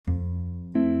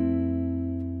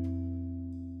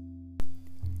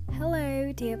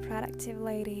dear productive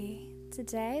lady.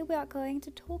 Today we are going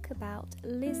to talk about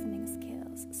listening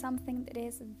skills, something that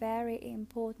is very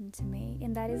important to me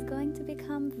and that is going to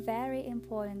become very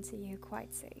important to you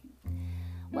quite soon.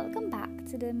 Welcome back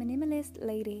to the Minimalist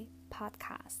Lady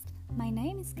podcast. My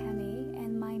name is Camille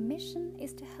and my mission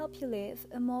is to help you live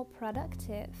a more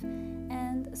productive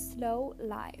and slow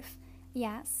life.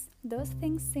 Yes, those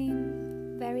things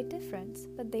seem very different,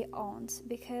 but they aren't,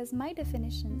 because my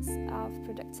definitions of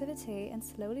productivity and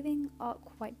slow living are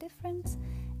quite different,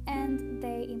 and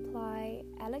they imply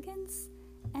elegance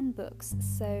and books.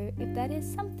 So if that is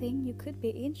something you could be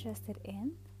interested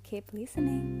in, keep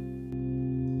listening.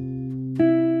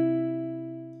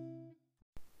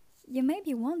 You may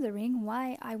be wondering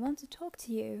why I want to talk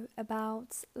to you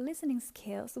about listening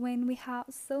skills when we have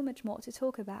so much more to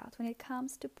talk about when it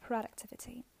comes to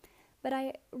productivity. But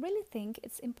I really think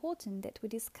it's important that we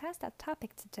discuss that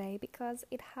topic today because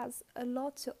it has a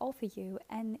lot to offer you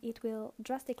and it will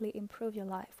drastically improve your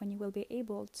life when you will be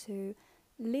able to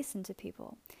listen to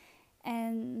people.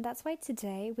 And that's why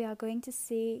today we are going to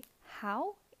see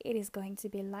how it is going to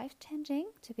be life-changing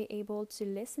to be able to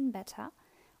listen better,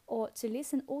 or to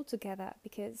listen altogether,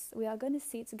 because we are going to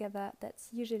see together that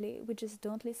usually we just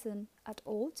don't listen at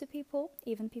all to people,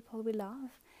 even people we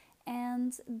love.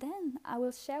 And then I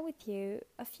will share with you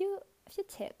a few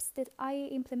tips that I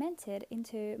implemented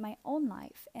into my own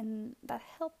life and that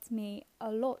helped me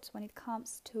a lot when it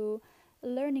comes to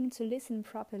learning to listen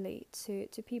properly to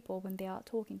people when they are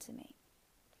talking to me.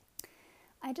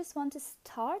 I just want to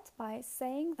start by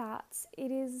saying that it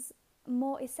is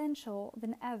more essential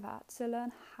than ever to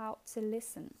learn how to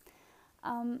listen.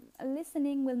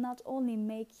 Listening will not only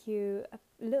make you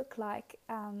look like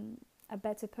a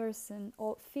better person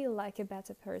or feel like a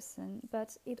better person,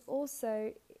 but it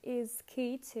also is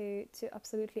key to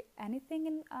absolutely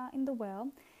anything in the world.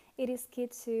 It is key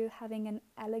to having an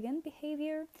elegant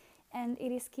behavior, and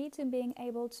it is key to being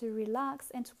able to relax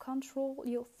and to control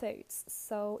your thoughts.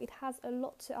 So it has a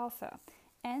lot to offer.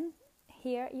 And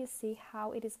here you see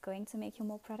how it is going to make you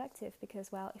more productive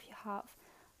because, well, if you have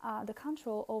the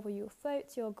control over your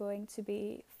thoughts, you're going to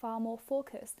be far more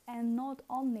focused, and not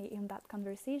only in that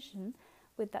conversation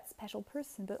with that special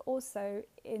person, but also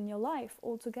in your life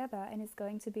altogether, and it's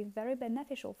going to be very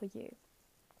beneficial for you.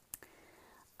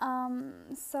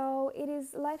 So it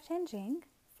is life-changing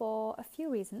for a few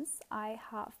reasons. I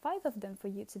have 5 of them for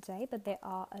you today, but there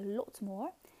are a lot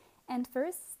more. And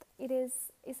first, it is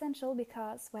essential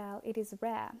because, well, it is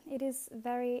rare. It is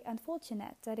very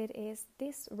unfortunate that it is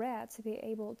this rare to be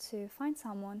able to find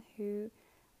someone who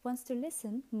wants to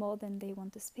listen more than they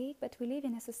want to speak, but we live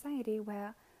in a society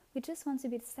where we just want to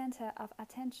be the center of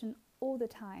attention all the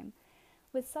time.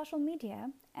 With social media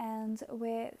and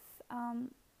with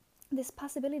this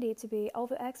possibility to be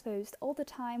overexposed all the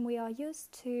time, we are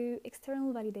used to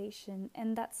external validation,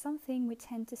 and that's something we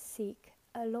tend to seek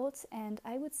a lot, and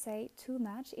I would say too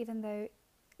much, even though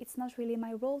it's not really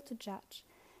my role to judge.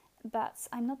 But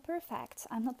I'm not perfect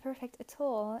at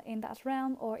all in that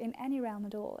realm or in any realm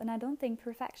at all, and I don't think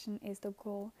perfection is the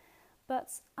goal.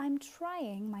 But I'm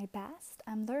trying my best,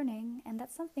 I'm learning, and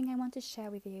that's something I want to share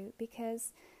with you,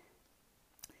 because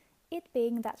it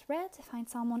being that rare to find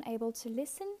someone able to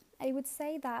listen, I would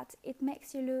say that it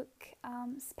makes you look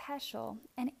special,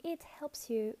 and it helps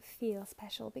you feel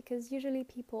special, because usually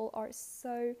people are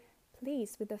so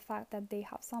pleased with the fact that they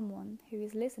have someone who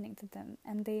is listening to them,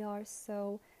 and they are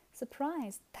so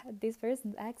surprised that this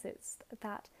person exists,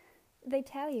 that they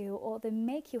tell you or they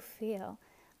make you feel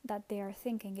that they are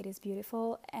thinking it is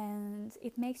beautiful, and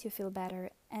it makes you feel better.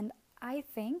 And I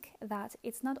think that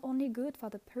it's not only good for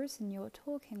the person you're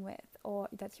talking with or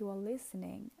that you are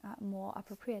listening more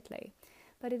appropriately,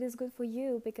 but it is good for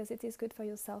you because it is good for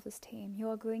your self-esteem. You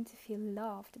are going to feel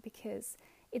loved because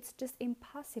it's just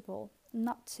impossible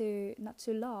not to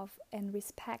love and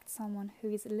respect someone who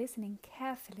is listening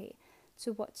carefully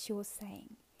to what you're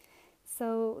saying.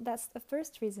 So that's the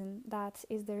first reason. That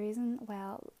is the reason,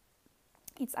 well,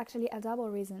 it's actually a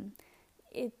double reason.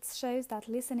 It shows that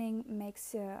listening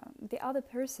makes the other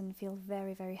person feel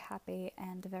very, very happy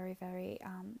and very, very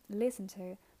listened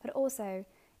to. But also,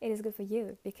 it is good for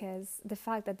you because the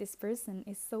fact that this person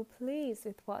is so pleased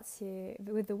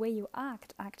with the way you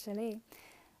act actually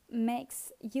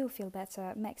makes you feel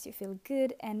better, makes you feel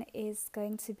good, and is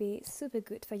going to be super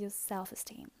good for your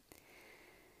self-esteem.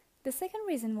 The second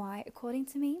reason why, according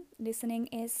to me, listening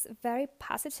is very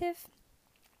positive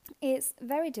is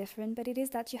very different, but it is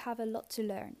that you have a lot to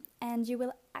learn, and you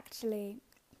will actually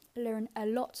learn a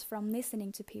lot from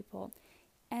listening to people.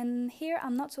 And here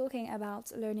I'm not talking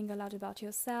about learning a lot about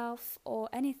yourself or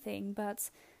anything, but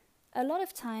a lot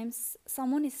of times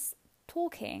someone is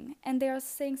talking and they are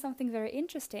saying something very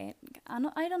interesting.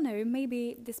 I don't know,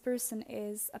 maybe this person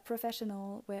is a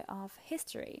professional of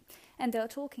history and they're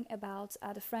talking about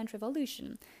the French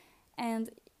Revolution. And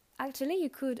actually, you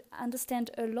could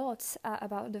understand a lot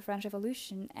about the French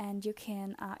Revolution and you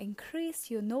can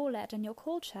increase your knowledge and your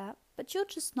culture, but you're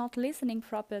just not listening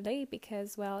properly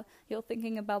because, well, you're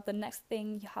thinking about the next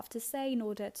thing you have to say in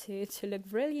order to look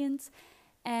brilliant.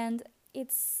 And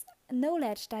it's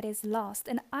knowledge that is lost.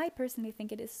 And I personally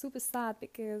think it is super sad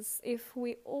because if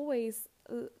we always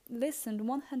listened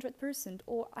 100%,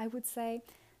 or I would say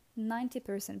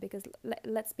 90%, because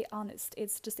let's be honest,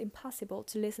 it's just impossible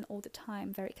to listen all the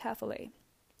time very carefully.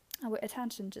 Our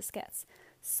attention just gets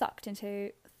sucked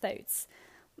into thoughts.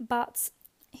 But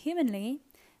humanly,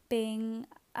 being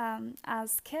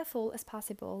as careful as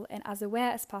possible and as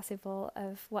aware as possible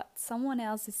of what someone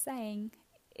else is saying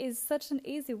is such an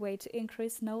easy way to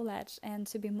increase knowledge and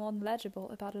to be more knowledgeable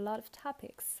about a lot of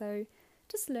topics. So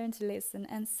just learn to listen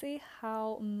and see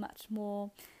how much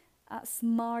more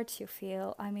smart you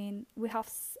feel. I mean, we have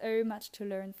so much to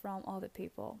learn from other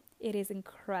people. It is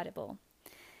incredible.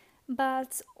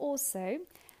 But also,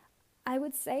 I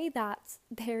would say that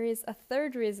there is a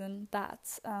third reason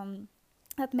that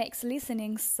makes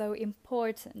listening so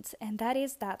important, and that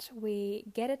is that we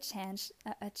get a chance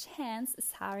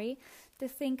to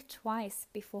think twice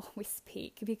before we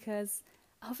speak, because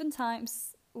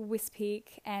oftentimes we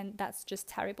speak and that's just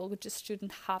terrible. We just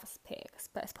shouldn't have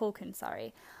spoken.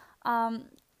 I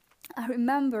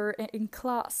remember in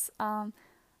class,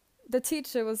 the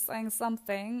teacher was saying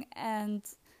something, and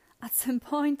at some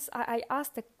point I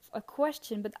asked a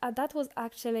question, but that was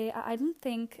actually, I don't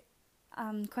think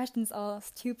questions are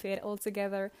stupid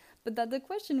altogether, but that the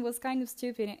question was kind of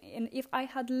stupid, and if I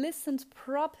had listened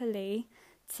properly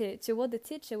to what the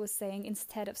teacher was saying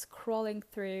instead of scrolling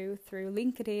through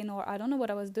LinkedIn, or I don't know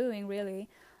what I was doing really,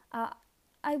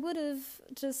 I would have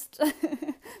just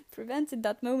prevented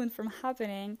that moment from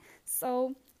happening.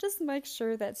 So just make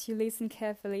sure that you listen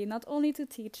carefully, not only to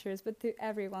teachers but to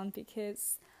everyone,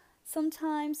 because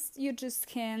sometimes you just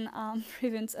can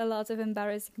prevent a lot of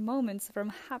embarrassing moments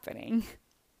from happening.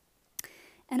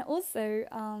 And also,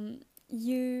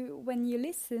 when you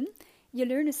listen, you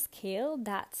learn a skill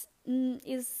that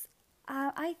is,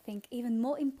 I think, even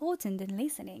more important than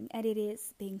listening, and it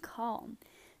is being calm.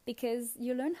 Because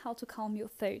you learn how to calm your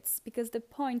thoughts. Because the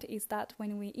point is that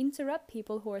when we interrupt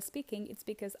people who are speaking, it's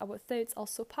because our thoughts are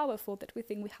so powerful that we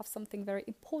think we have something very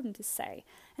important to say.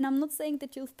 And I'm not saying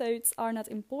that your thoughts are not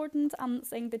important. I'm not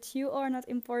saying that you are not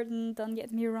important. Don't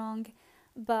get me wrong.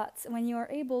 But when you are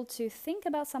able to think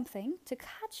about something, to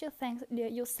catch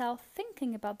yourself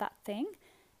thinking about that thing,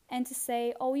 and to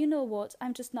say, oh, you know what,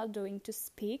 I'm just not going to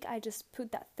speak. I just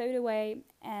put that thought away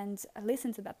and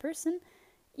listen to that person.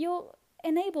 You're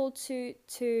enabled to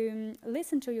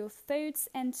listen to your thoughts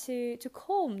and to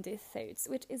calm these thoughts,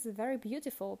 which is very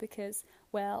beautiful because,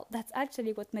 well, that's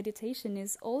actually what meditation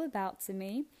is all about to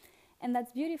me. And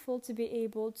that's beautiful to be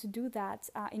able to do that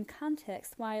in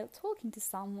context while talking to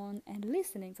someone and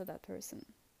listening to that person.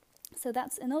 So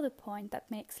that's another point that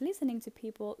makes listening to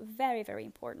people very, very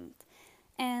important.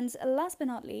 And last but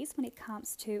not least, when it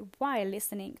comes to why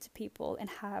listening to people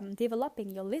and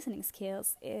developing your listening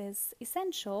skills is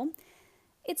essential,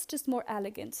 it's just more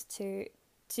elegant to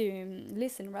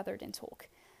listen rather than talk.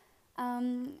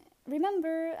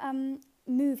 Remember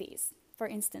movies, for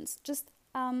instance. Just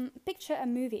picture a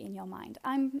movie in your mind.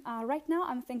 Right now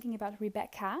I'm thinking about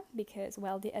Rebecca because,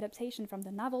 well, the adaptation from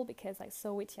the novel, because I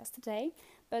saw it yesterday.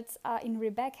 But in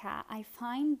Rebecca, I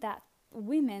find that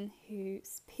women who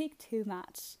speak too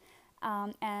much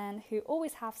and who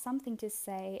always have something to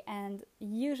say and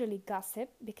usually gossip,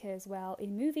 because, well,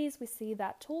 in movies we see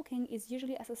that talking is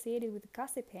usually associated with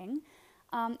gossiping,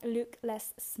 look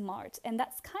less smart. And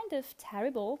that's kind of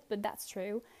terrible, but that's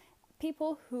true.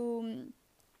 People who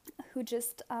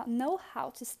just know how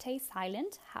to stay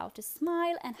silent, how to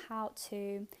smile, and how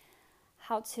to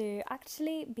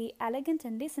actually be elegant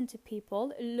and listen to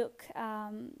people look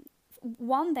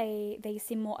they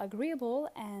seem more agreeable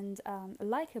and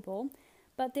likable,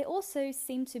 but they also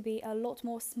seem to be a lot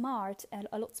more smart and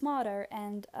a lot smarter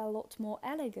and a lot more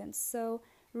elegant. So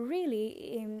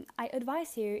really, I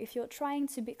advise you, if you're trying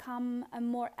to become a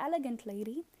more elegant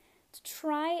lady, to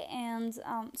try and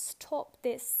stop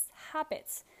this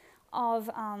habit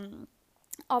of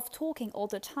talking all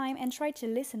the time and try to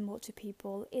listen more to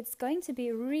people. It's going to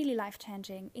be really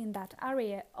life-changing in that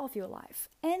area of your life,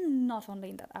 and not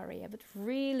only in that area, but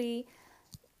really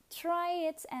try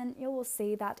it and you will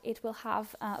see that it will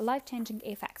have life-changing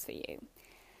effects for you.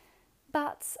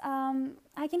 But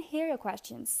I can hear your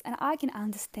questions and I can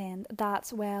understand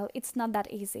that, well, it's not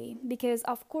that easy because,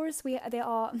 of course, there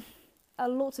are a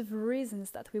lot of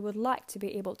reasons that we would like to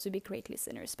be able to be great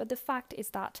listeners. But the fact is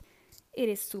that it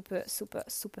is super, super,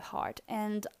 super hard.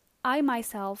 And I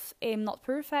myself am not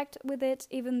perfect with it,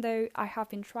 even though I have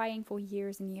been trying for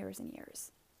years and years and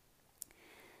years.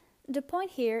 The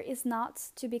point here is not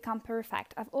to become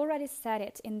perfect. I've already said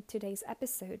it in today's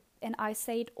episode, and I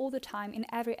say it all the time in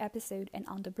every episode and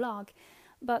on the blog.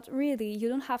 But really, you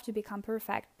don't have to become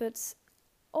perfect, but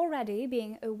already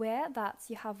being aware that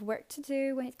you have work to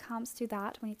do when it comes to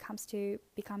that, when it comes to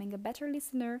becoming a better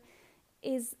listener,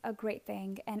 is a great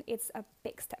thing, and it's a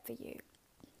big step for you.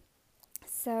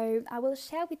 So I will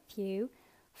share with you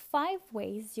 5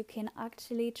 ways you can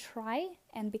actually try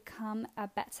and become a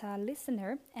better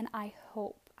listener, and I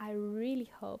really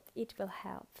hope it will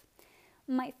help.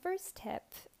 My first tip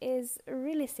is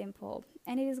really simple,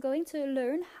 and it is going to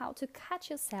learn how to catch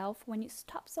yourself when you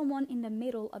stop someone in the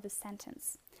middle of a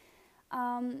sentence.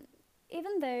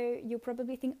 Even though you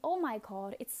probably think, oh my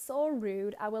god, it's so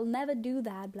rude, I will never do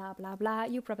that, blah, blah, blah,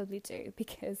 you probably do,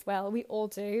 because, well, we all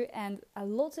do, and a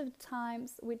lot of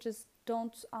times we just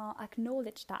don't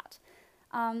acknowledge that.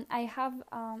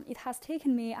 It has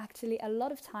taken me actually a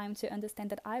lot of time to understand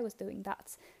that I was doing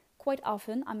that quite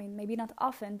often. I mean, maybe not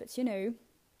often, but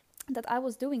that I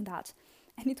was doing that.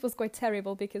 And it was quite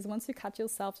terrible because once you catch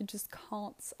yourself, you just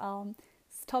can't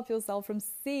stop yourself from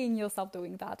seeing yourself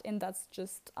doing that. And that's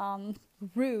just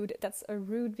rude. That's a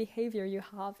rude behavior you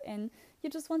have, and you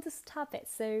just want to stop it.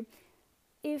 So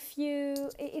if you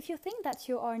think that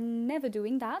you are never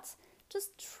doing that,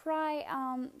 just try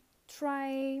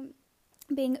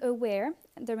being aware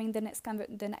during the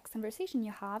next conversation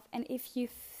you have, and if you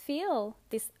feel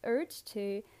this urge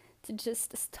to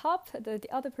just stop the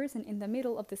other person in the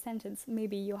middle of the sentence,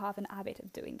 maybe you have an habit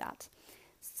of doing that.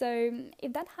 So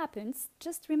if that happens,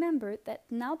 just remember that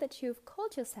now that you've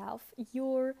caught yourself,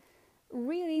 you're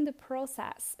really in the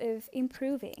process of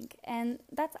improving, and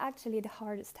that's actually the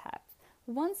hardest step.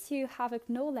 Once you have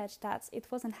acknowledged that it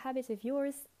was a habit of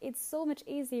yours, it's so much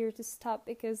easier to stop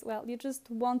because, well, you just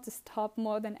want to stop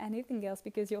more than anything else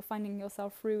because you're finding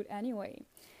yourself rude anyway.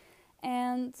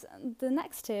 And the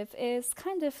next tip is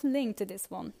kind of linked to this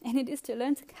one, and it is to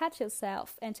learn to catch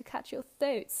yourself and to catch your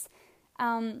thoughts,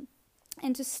 and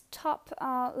to stop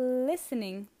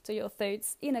listening to your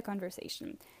thoughts in a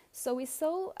conversation. So we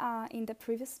saw in the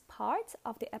previous part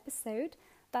of the episode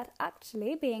that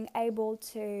actually being able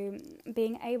to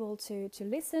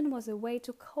listen was a way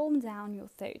to calm down your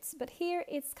thoughts. But here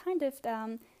it's kind of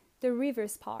the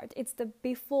reverse part. It's the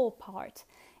before part.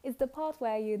 It's the part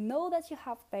where you know that you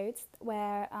have thoughts,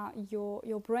 where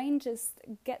your brain just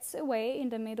gets away in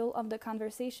the middle of the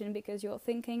conversation because you're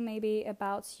thinking maybe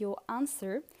about your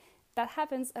answer. That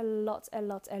happens a lot.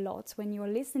 When you're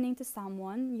listening to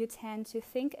someone, you tend to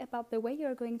think about the way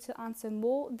you're going to answer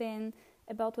more than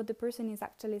about what the person is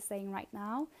actually saying right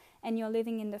now, and you're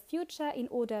living in the future in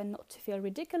order not to feel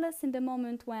ridiculous in the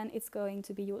moment when it's going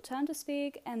to be your turn to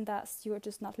speak, and thus you're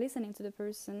just not listening to the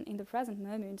person in the present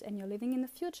moment, and you're living in the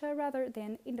future rather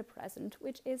than in the present,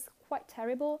 which is quite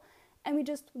terrible, and we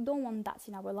just don't want that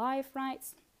in our life, right?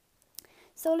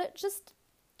 So let's just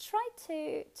try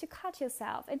to catch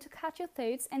yourself and to catch your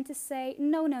thoughts and to say,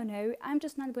 no, I'm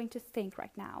just not going to think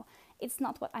right now. It's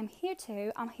not what I'm here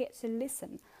to. I'm here to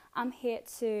listen. I'm here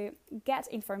to get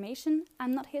information.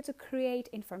 I'm not here to create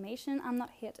information. I'm not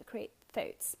here to create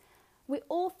thoughts. We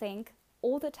all think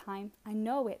all the time. I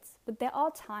know it. But there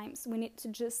are times we need to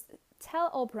just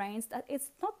tell our brains that it's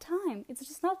not time. It's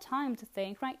just not time to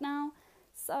think right now.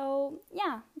 So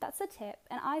yeah, that's a tip.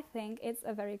 And I think it's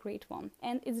a very great one.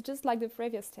 And it's just like the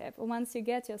previous tip. Once you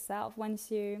get yourself, once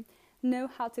you know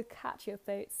how to catch your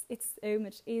thoughts, it's so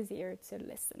much easier to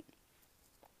listen.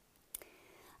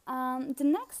 The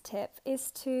next tip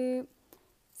is to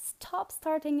stop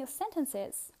starting your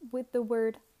sentences with the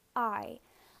word I.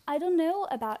 I don't know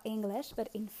about English, but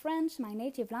in French, my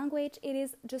native language, it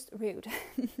is just rude.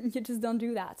 You just don't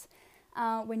do that.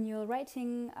 When you're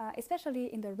writing,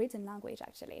 especially in the written language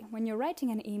actually, when you're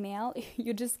writing an email,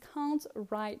 you just can't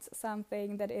write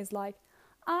something that is like,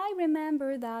 I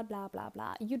remember that blah, blah,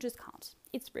 blah. You just can't.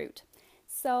 It's rude.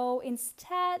 So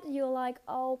instead, you're like,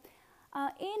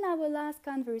 in our last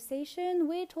conversation,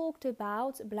 we talked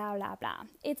about blah, blah, blah.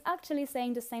 It's actually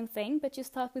saying the same thing, but you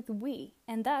start with we,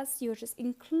 and thus you're just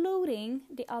including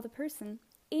the other person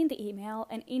in the email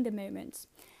and in the moment.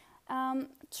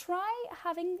 Try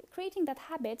creating that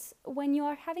habit when you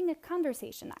are having a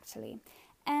conversation, actually.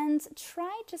 And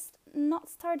try just not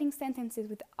starting sentences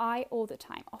with I all the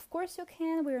time. Of course you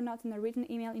can, we're not in a written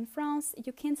email in France,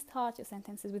 you can start your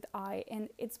sentences with I, and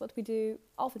it's what we do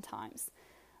oftentimes.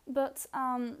 But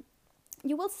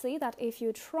you will see that if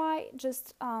you try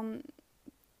just,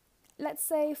 let's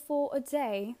say for a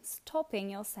day, stopping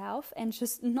yourself and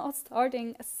just not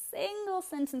starting a single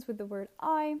sentence with the word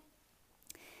I,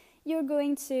 you're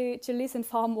going to listen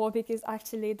far more, because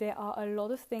actually there are a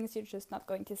lot of things you're just not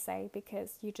going to say,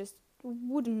 because you just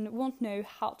won't know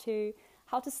how to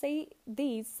say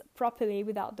these properly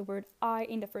without the word I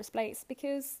in the first place,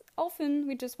 because often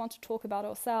we just want to talk about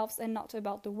ourselves and not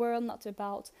about the world, not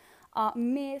about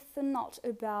myth, not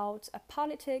about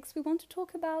politics. We want to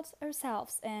talk about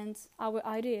ourselves and our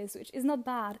ideas, which is not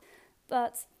bad,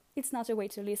 but it's not a way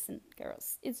to listen,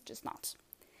 girls. It's just not.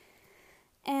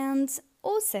 And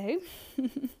also,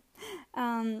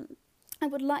 I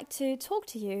would like to talk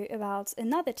to you about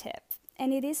another tip,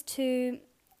 and it is to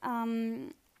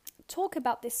talk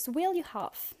about this will you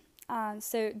have.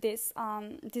 So this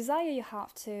desire you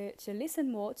have to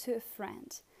listen more to a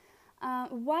friend.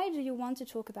 Why do you want to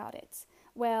talk about it?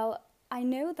 Well, I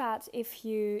know that if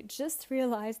you just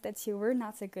realized that you were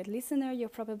not a good listener, you're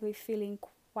probably feeling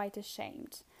quite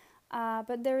ashamed.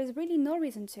 But there is really no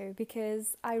reason to,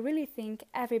 because I really think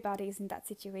everybody is in that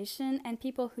situation, and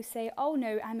people who say, oh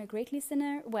no, I'm a great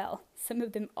listener, well, some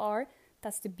of them are.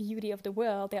 That's the beauty of the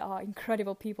world. There are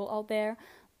incredible people out there,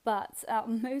 but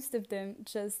most of them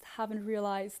just haven't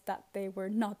realized that they were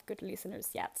not good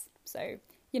listeners yet. So,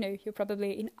 you're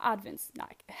probably in advance,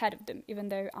 like ahead of them, even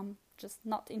though I'm just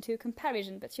not into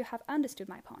comparison, but you have understood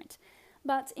my point.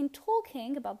 But in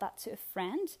talking about that to a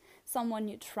friend, someone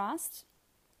you trust,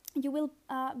 you will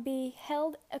be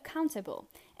held accountable,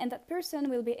 and that person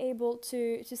will be able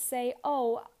to say,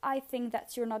 oh, I think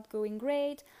that you're not going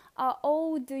great.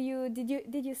 Oh,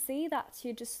 did you see that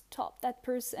you just stopped that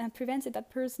person and prevented that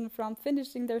person from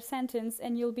finishing their sentence,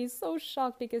 and you'll be so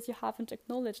shocked because you haven't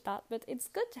acknowledged that. But it's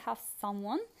good to have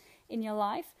someone in your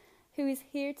life who is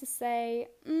here to say,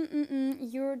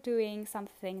 you're doing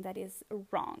something that is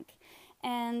wrong.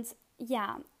 And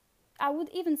yeah, I would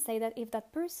even say that if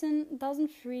that person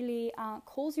doesn't really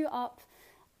calls you up,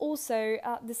 also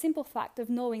the simple fact of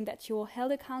knowing that you're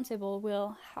held accountable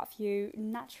will have you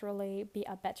naturally be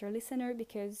a better listener,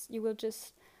 because you will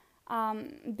just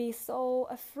be so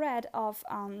afraid of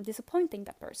disappointing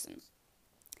that person.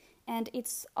 And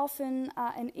it's often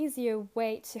an easier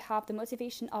way to have the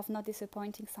motivation of not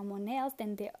disappointing someone else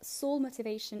than the sole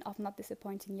motivation of not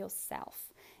disappointing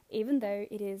yourself, even though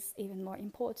it is even more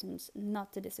important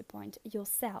not to disappoint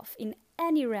yourself in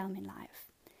any realm in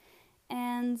life.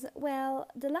 And well,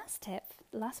 the last tip,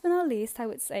 last but not least, I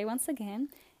would say once again,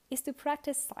 is to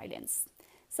practice silence.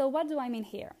 So what do I mean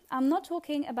here? I'm not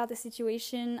talking about the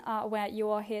situation where you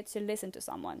are here to listen to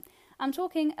someone. I'm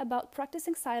talking about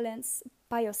practicing silence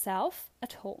by yourself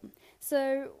at home.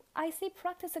 So I say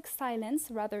practicing silence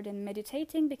rather than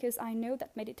meditating, because I know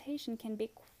that meditation can be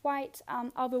quite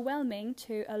overwhelming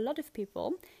to a lot of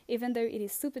people, even though it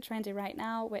is super trendy right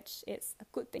now, which is a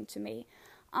good thing to me.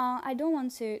 I don't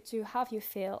want to have you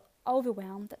feel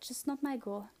overwhelmed. That's just not my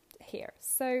goal here.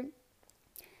 So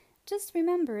just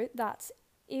remember that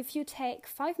if you take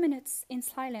 5 minutes in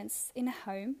silence in a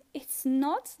home, it's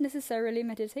not necessarily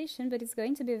meditation, but it's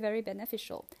going to be very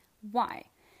beneficial. Why?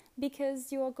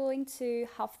 Because you are going to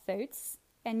have thoughts,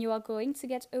 and you are going to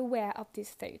get aware of these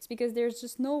thoughts, because there's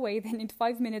just no way that in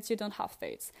 5 minutes you don't have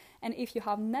thoughts. And if you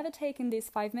have never taken these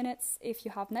 5 minutes, if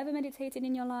you have never meditated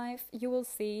in your life, you will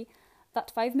see that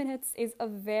 5 minutes is a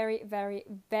very, very,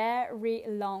 very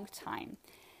long time,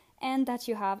 and that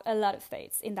you have a lot of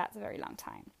thoughts in that very long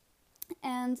time.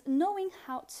 And knowing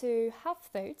how to have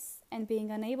thoughts and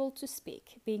being unable to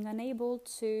speak, being unable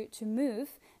to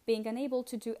move, being unable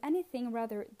to do anything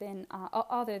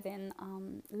other than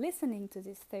listening to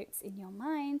these thoughts in your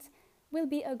mind will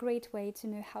be a great way to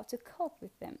know how to cope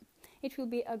with them. It will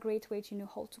be a great way to know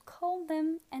how to calm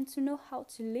them and to know how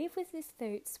to live with these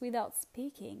thoughts without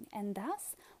speaking. And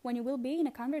thus, when you will be in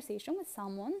a conversation with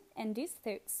someone and these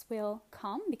thoughts will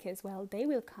come, because, well, they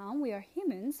will come, we are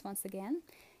humans once again,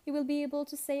 you will be able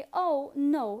to say, oh,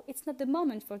 no, it's not the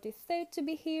moment for this thought to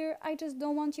be here. I just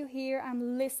don't want you here.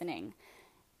 I'm listening.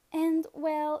 And,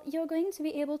 well, you're going to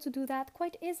be able to do that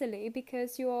quite easily,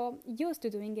 because you're used to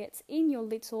doing it in your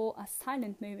little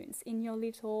silent moments, in your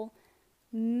little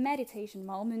meditation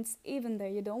moments, even though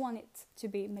you don't want it to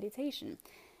be meditation.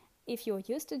 If you're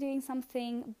used to doing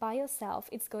something by yourself,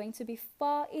 it's going to be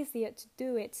far easier to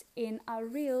do it in a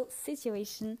real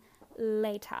situation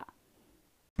later.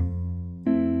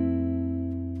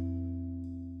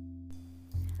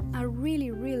 I really,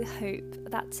 really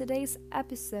hope that today's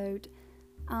episode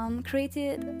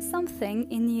created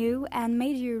something in you and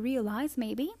made you realize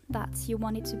maybe that you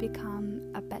wanted to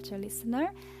become a better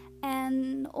listener,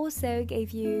 and also gave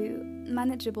you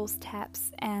manageable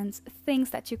steps and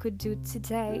things that you could do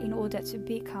today in order to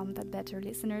become that better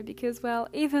listener. Because, well,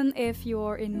 even if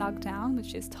you're in lockdown,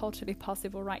 which is totally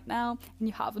possible right now, and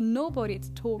you have nobody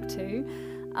to talk to,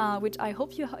 which I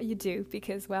hope you do,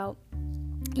 because, well,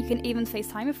 you can even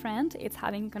FaceTime a friend, it's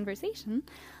having a conversation,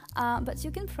 but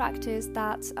you can practice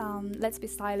that let's be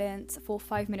silent for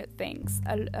 5-minute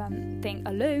thing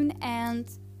alone, and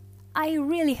I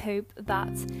really hope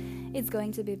that it's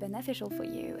going to be beneficial for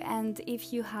you. And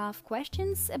if you have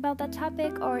questions about that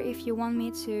topic, or if you want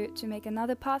me to make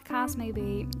another podcast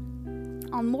maybe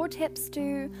on more tips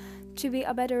to be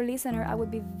a better listener, I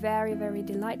would be very, very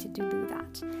delighted to do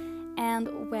that.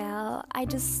 And well, I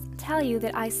just tell you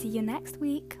that I see you next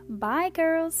week. Bye,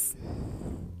 girls!